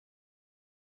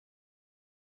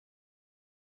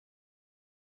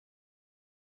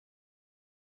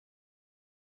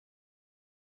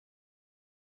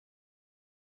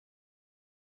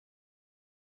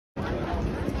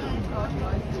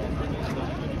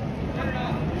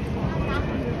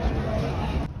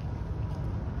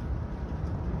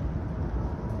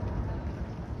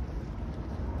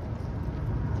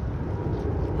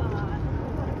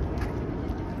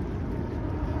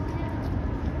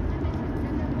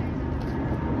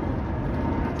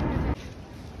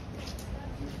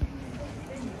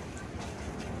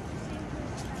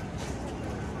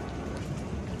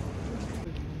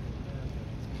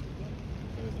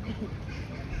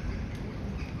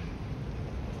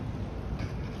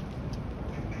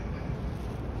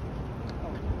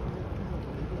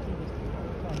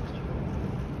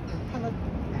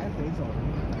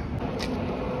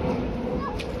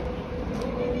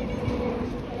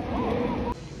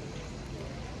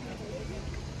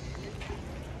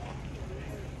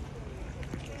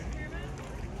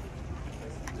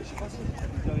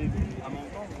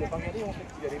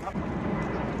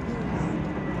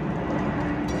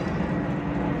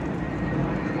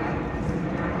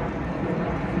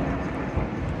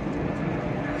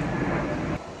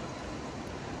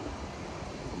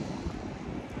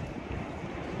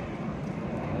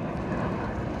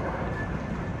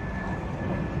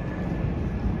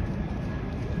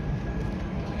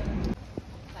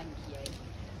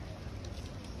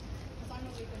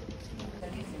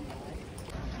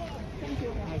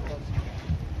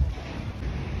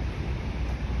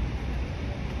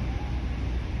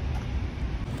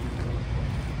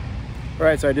All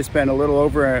right, so I just spent a little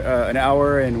over an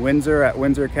hour in Windsor at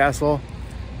Windsor Castle.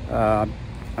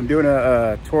 I'm doing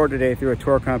a tour today through a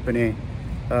tour company.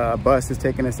 A bus is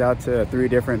taking us out to 3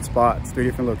 different spots, 3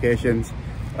 different locations.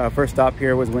 First stop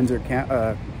here was Windsor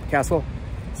Castle.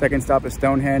 Second stop is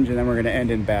Stonehenge, and then we're gonna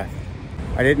end in Bath.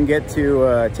 I didn't get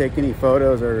to take any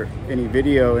photos or any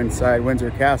video inside Windsor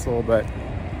Castle, but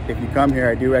if you come here,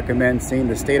 I do recommend seeing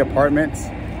the State Apartments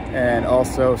and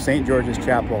also St. George's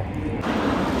Chapel.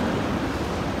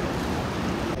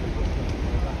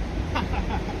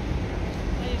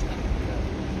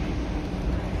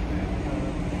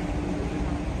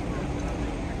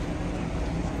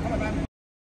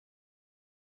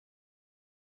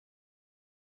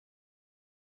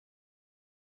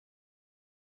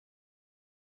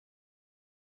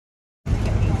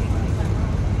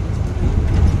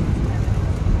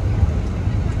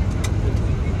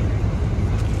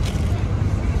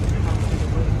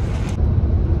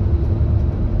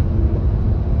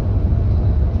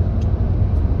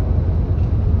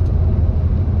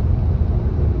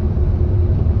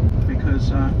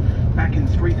 Back in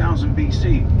 3000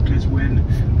 BC is when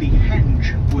the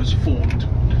henge was formed.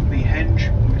 The henge,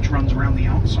 which runs around the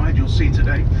outside, you'll see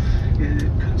today, it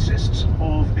consists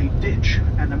of a ditch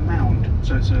and a mound.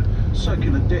 So it's a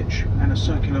circular ditch and a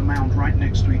circular mound right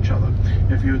next to each other.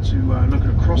 If you were to look at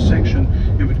a cross section,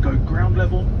 it would go ground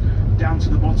level down to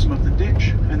the bottom of the ditch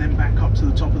and then back up to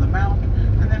the top of the mound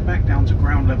and then back down to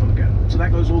ground level again. So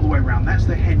that goes all the way around. That's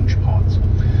the henge part.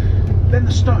 Then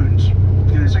the stones.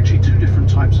 There's actually 2 different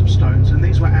types of stones, and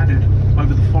these were added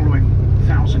over the following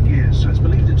 1,000 years. So it's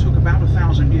believed it took about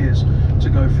 1,000 years to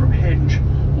go from henge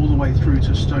all the way through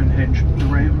to Stonehenge, the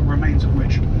remains of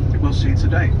which we'll see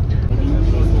today.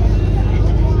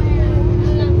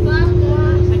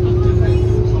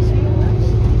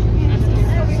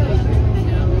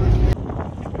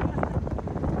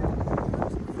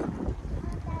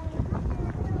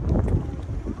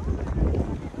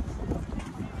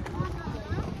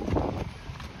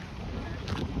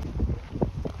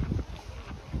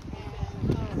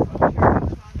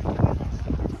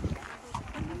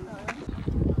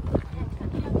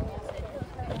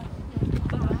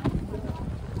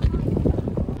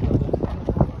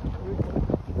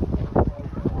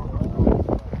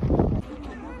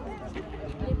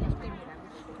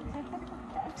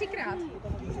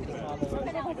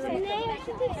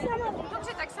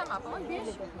 Dobře, tak sama, pojď,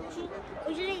 běž.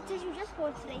 Už chceš už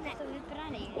spolu, ne, to vypadá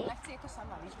nejvíc. Nechci, je to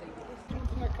sama, víš, tady.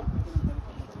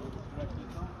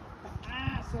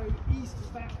 So east is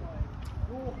that way.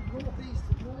 Northeast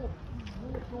is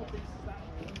that way.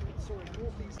 Sorry,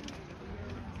 northeast.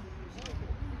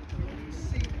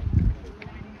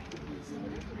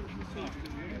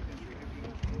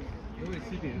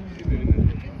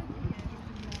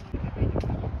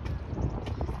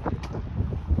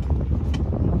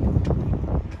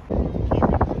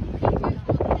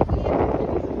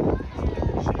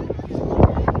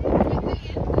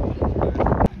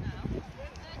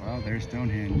 Well, there's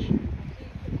Stonehenge.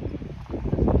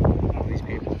 All these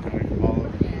people coming from all over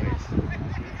the place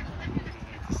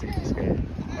to see this.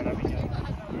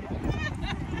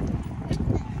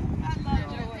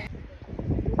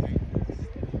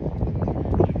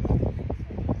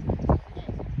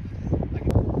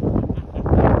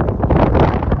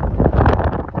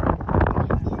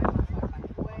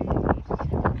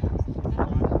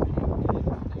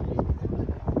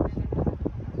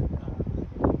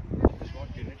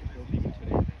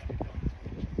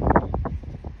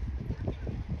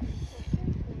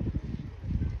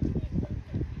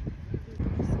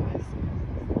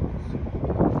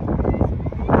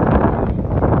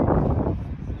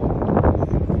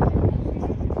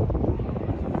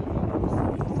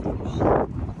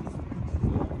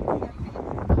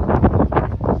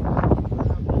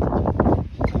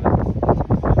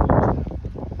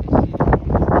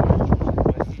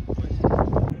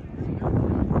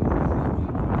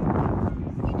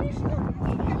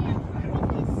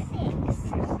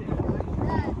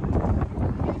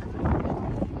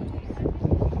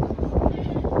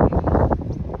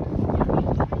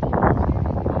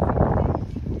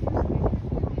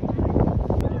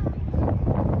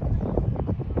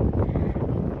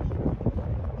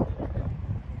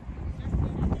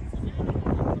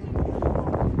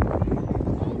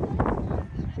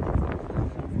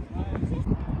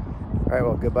 right,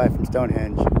 well, goodbye from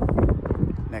Stonehenge.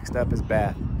 Next up is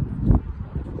Bath.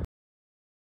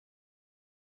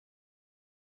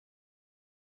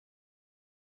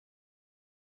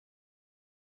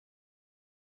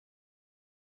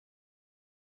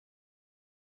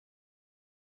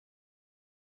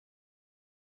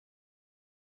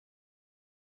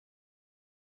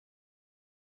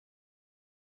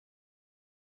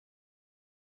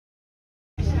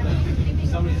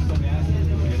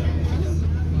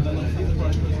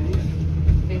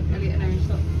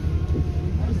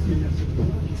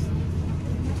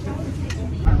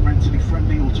 Environmentally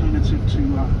friendly alternative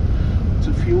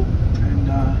to fuel, and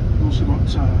we've also got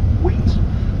wheat,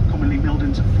 commonly milled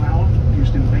into flour,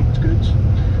 used in baked goods,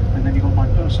 and then you've got my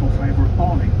personal favourite,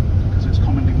 barley, because it's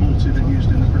commonly malted and used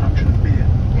in the production of beer.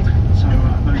 So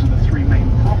those are the three main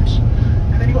crops,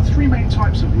 and then you've got three main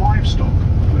types of livestock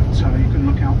that you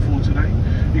can look out for today.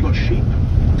 You've got sheep,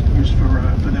 used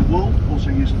for their wool, also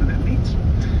used for their meat.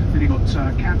 Then you've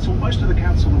got cattle. Most of the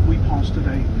cattle that we pass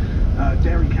today,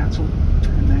 dairy cattle,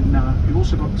 and then you've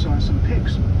also got some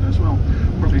pigs as well.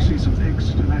 Probably see some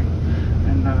pigs today,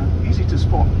 and easy to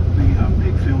spot the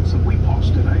pig fields that we pass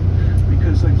today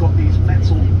because they've got these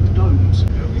metal domes.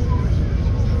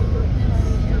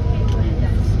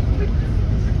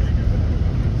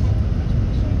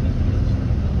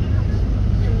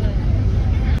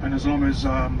 And as long as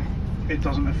it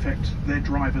doesn't affect their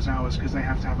driver's hours, because they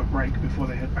have to have a break before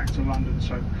they head back to London,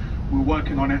 so we're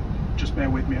working on it. Just bear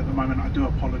with me at the moment. I do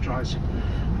apologise.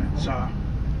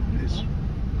 It's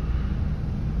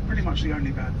pretty much the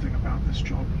only bad thing about this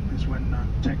job is when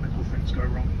technical things go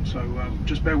wrong. So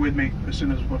just bear with me. As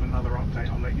soon as we've got another update,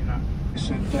 I'll let you know. They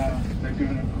said they've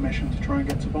given it permission to try and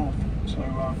get to Bath. So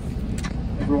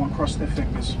everyone cross their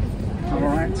fingers. All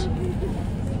right.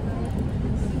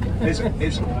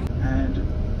 And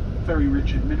very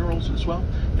rich in minerals as well.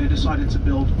 They decided to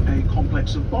build a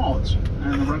complex of baths,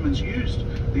 and the Romans used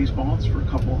these baths for a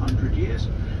couple hundred years,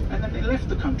 and then they left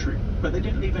the country, but they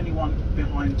didn't leave anyone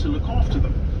behind to look after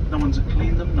them. No one to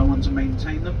clean them, no one to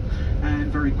maintain them,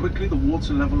 and very quickly the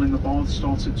water level in the baths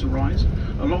started to rise.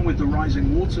 Along with the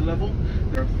rising water level,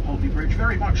 the Putney Bridge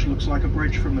very much looks like a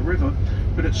bridge from the river,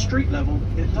 but at street level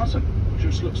it doesn't. It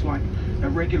just looks like a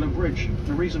regular bridge.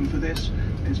 The reason for this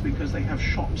is because they have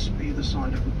shops either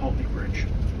side of the Putney Bridge.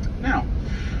 Now,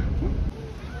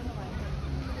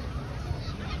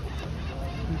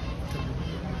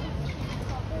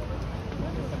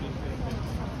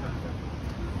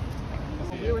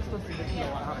 we were supposed to get people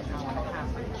out of town when it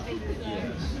happened.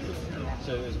 Yes.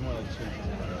 So it was more like 2.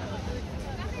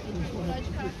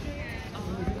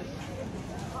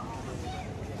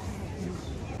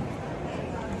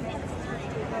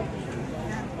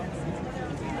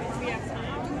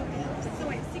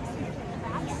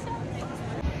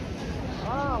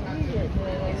 Oh, we did.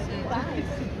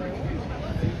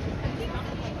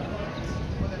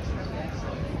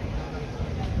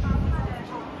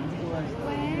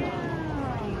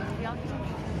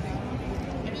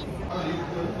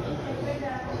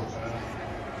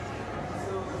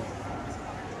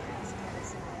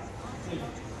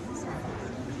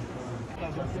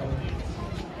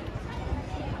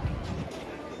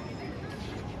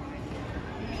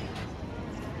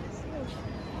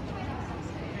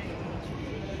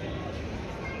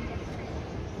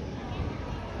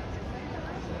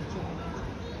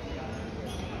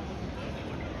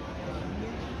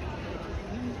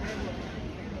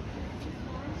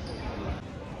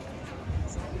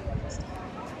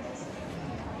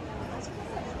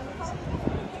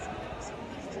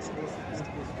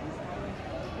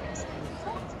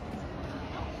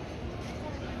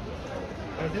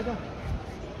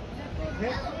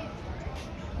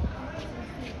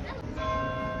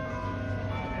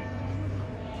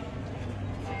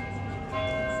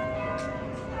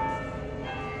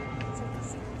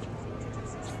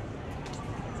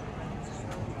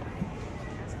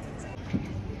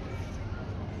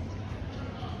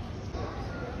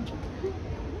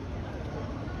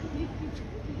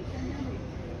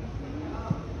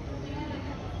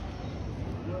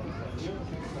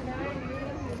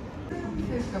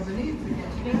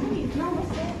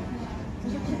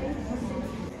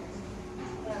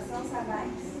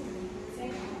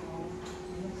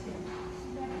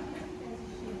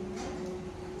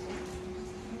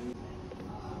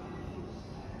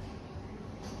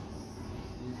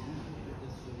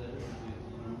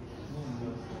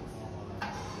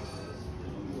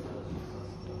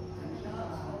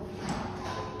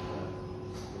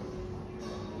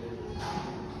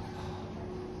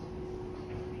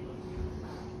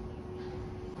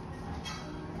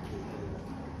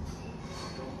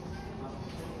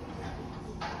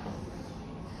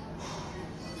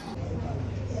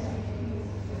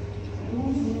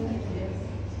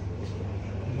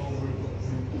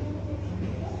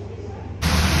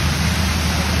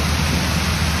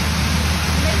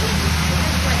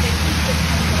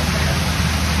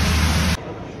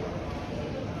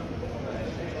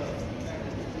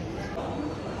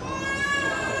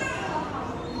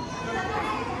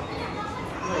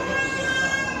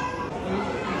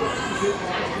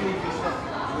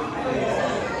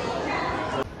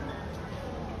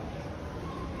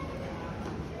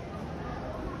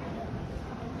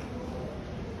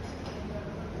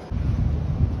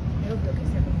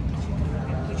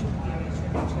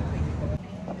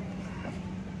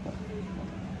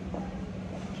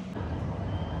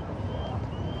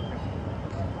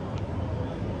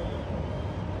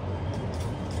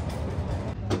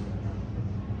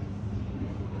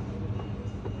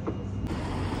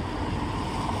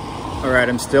 right,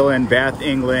 I'm still in Bath,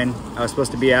 England. I was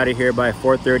supposed to be out of here by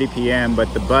 4:30 p.m.,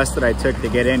 but the bus that I took to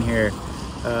get in here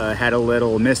had a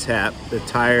little mishap. The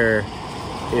tire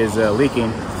is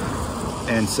leaking.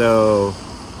 And so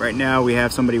right now we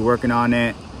have somebody working on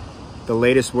it. The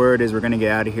latest word is we're gonna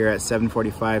get out of here at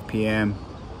 7:45 p.m.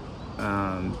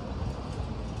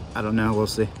 I don't know, we'll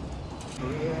see.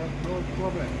 No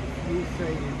problem. You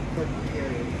say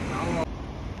how long?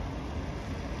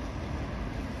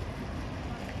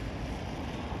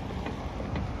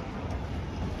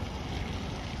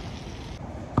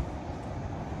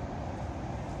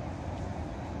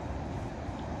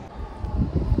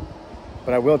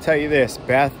 But I will tell you this,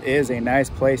 Bath is a nice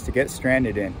place to get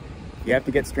stranded in. If you have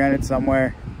to get stranded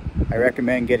somewhere, I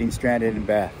recommend getting stranded in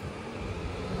Bath.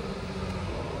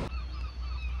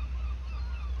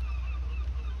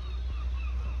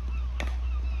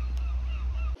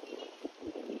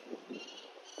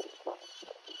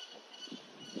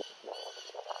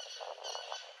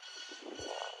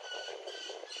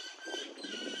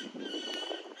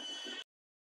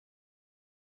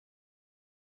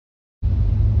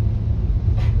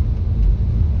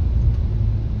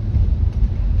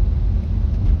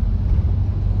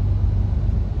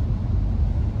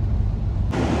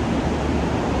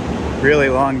 Really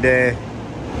long day.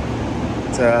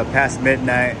 It's past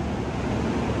midnight.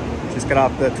 Just got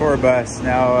off the tour bus.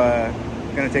 Now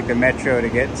gonna take the metro to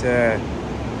get to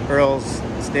Earl's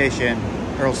Station,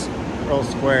 Earl's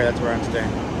Square. That's where I'm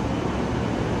staying.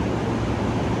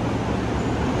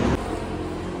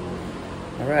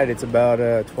 All right, it's about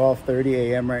 12:30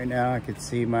 a.m. right now. I can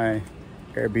see my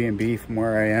Airbnb from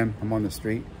where I am. I'm on the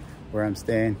street where I'm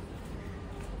staying.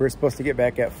 We're supposed to get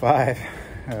back at 5.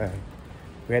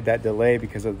 We had that delay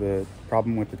because of the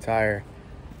problem with the tire.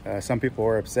 Some people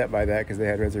were upset by that because they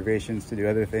had reservations to do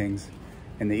other things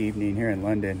in the evening here in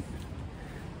London.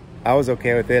 I was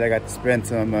okay with it. I got to spend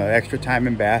some extra time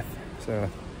in Bath, so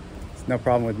it's no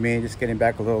problem with me just getting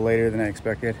back a little later than I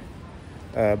expected.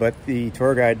 But the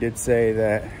tour guide did say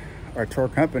that our tour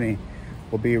company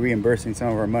will be reimbursing some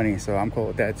of our money, so I'm cool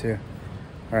with that too.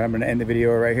 All right, I'm gonna end the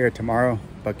video right here. Tomorrow,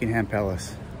 Buckingham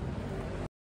Palace.